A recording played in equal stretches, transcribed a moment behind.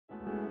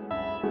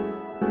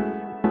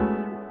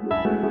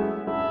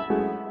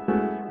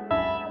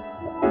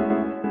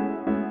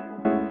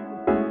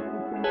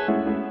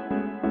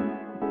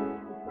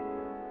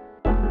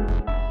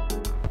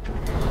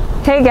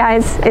Hey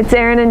guys, it's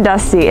Aaron and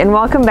Dusty, and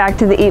welcome back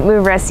to the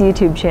EatMoveRest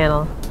YouTube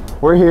channel.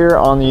 We're here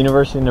on the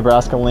University of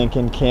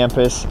Nebraska-Lincoln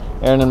campus,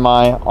 Aaron and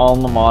my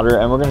alma mater,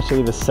 and we're going to show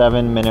you the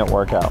 7-minute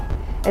workout.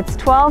 It's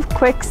 12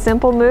 quick,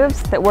 simple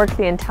moves that work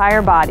the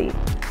entire body.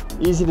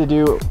 Easy to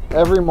do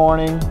every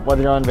morning,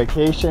 whether you're on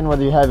vacation,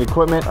 whether you have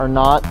equipment or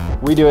not.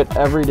 We do it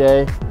every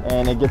day,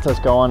 and it gets us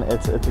going.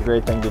 It's a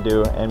great thing to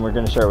do, and we're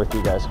going to share it with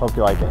you guys. Hope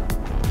you like it.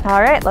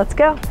 All right, let's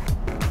go.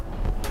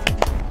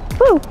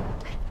 Woo!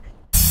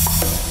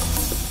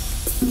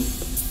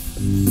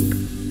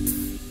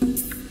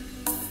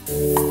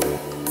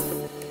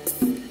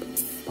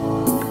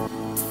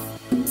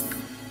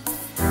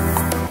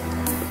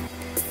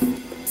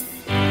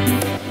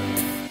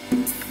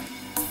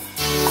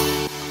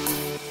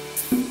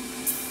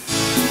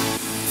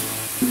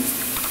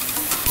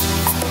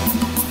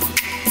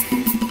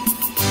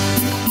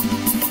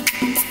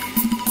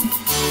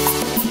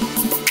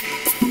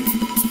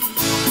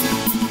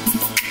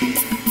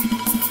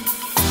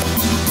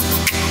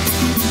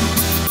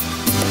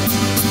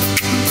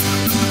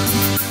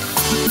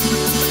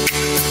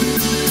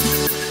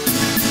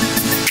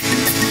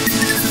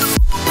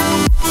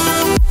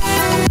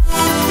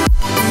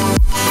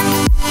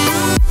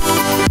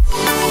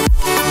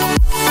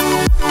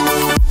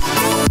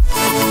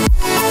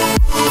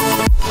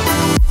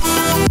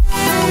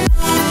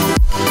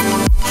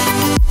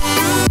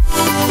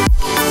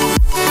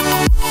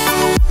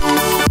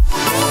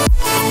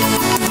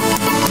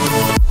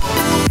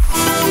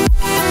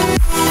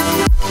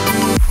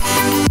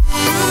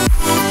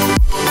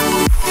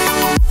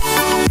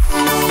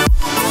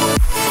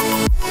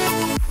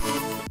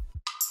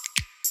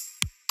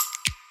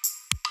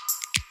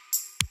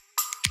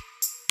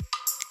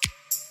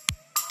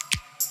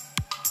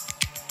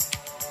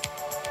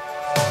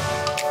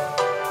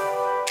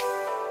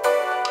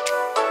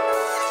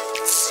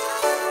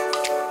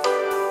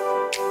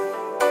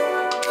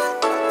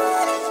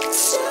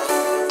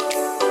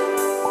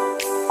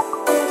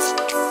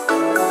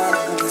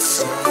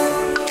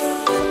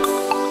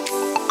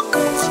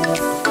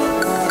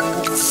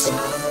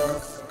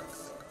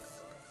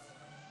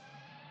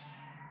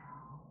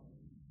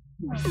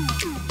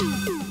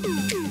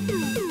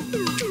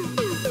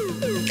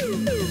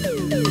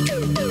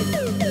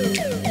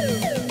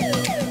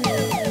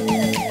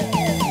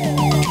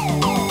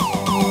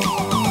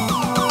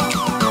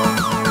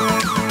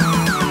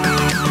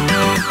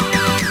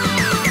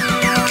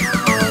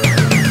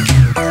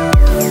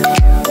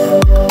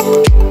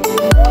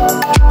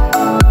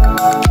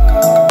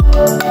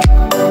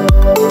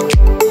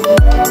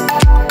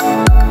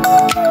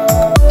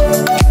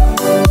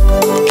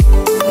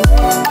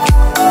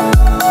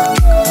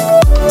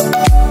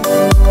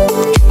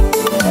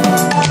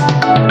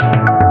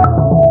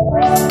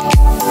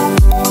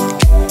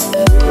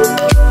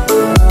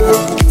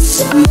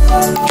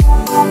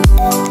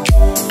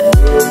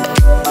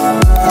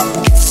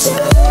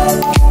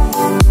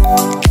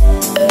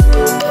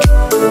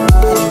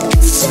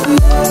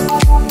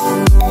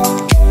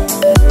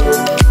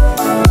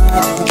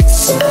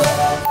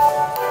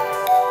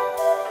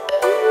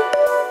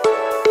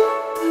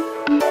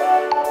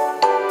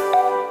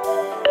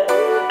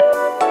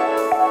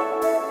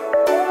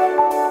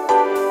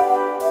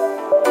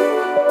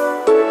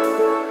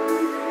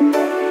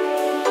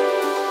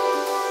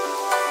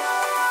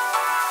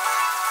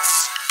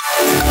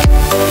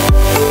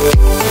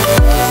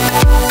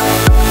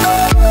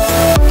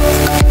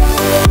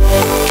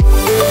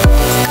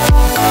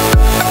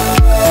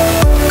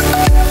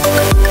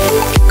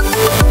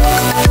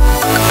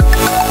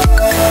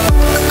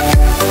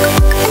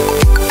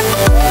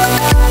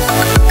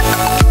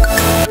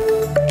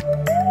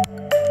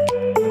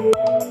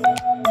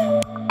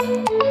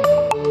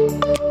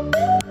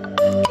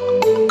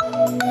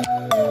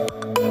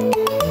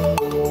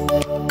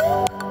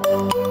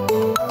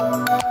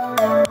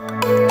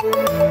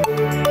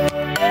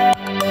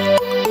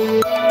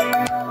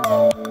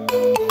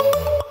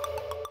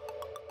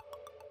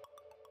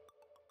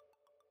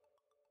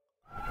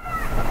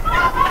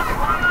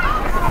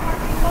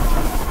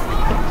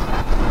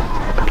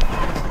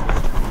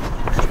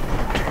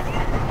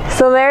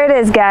 So there it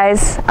is,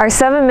 guys, our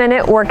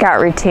 7-minute workout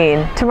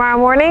routine. Tomorrow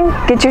morning,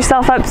 get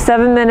yourself up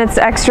 7 minutes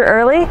extra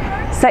early,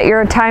 set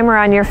your timer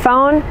on your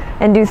phone,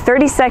 and do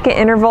 30-second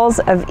intervals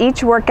of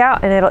each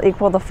workout, and it'll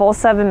equal the full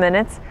 7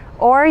 minutes.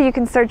 Or you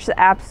can search the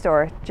App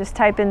Store. Just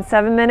type in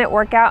 7-minute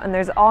workout, and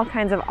there's all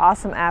kinds of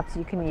awesome apps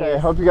you can use. I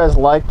hope you guys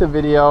liked the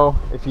video.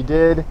 If you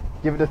did,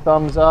 give it a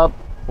thumbs up,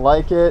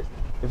 like it.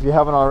 If you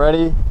haven't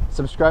already,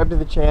 subscribe to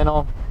the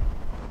channel.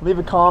 Leave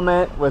a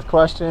comment with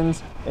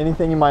questions,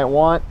 anything you might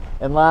want.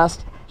 And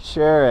last,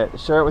 share it.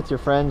 Share it with your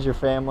friends, your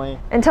family.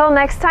 Until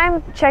next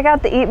time, check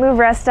out the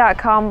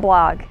EatMoveRest.com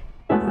blog.